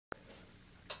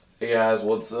Hey guys,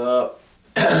 what's up?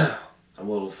 I'm a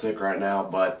little sick right now,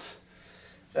 but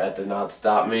that did not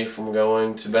stop me from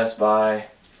going to Best Buy,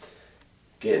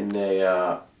 getting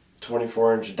a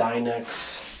 24-inch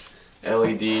Dynex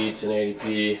LED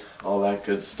 1080p, all that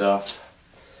good stuff.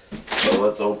 So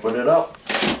let's open it up.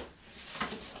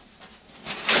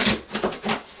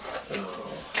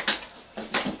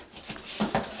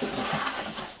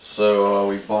 So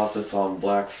we bought this on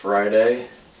Black Friday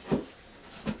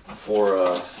for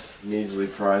a measly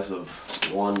price of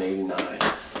 $189.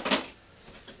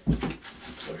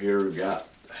 So here we've got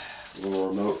a little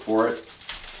remote for it.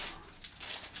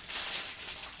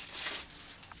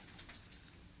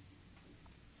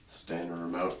 Standard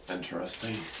remote,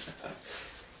 interesting.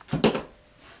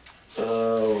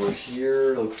 Over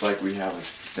here looks like we have a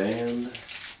stand.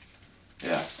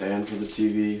 Yeah, stand for the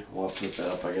TV. We'll have to put that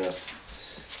up, I guess.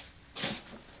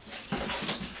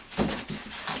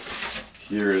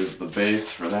 Here is the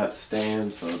base for that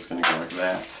stand, so it's going to go like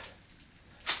that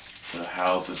to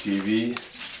house a TV.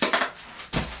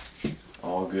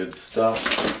 All good stuff.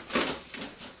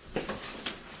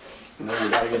 And then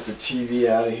we got to get the TV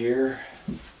out of here.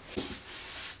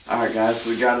 Alright guys, so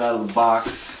we got it out of the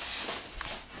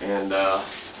box, and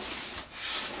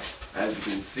as you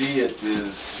can see, it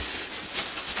is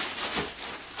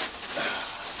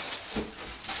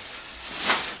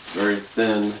very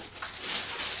thin.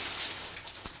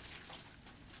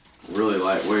 Really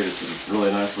lightweight. It's a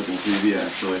really nice looking TV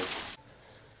actually.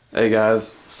 Hey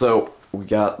guys, so we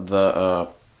got the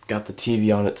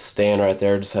TV on its stand right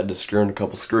there. Just had to screw in a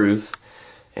couple screws,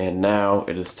 and now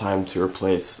it is time to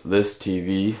replace this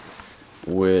TV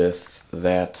with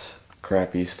that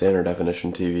crappy standard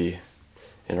definition TV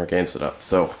in our game setup.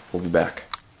 So we'll be back.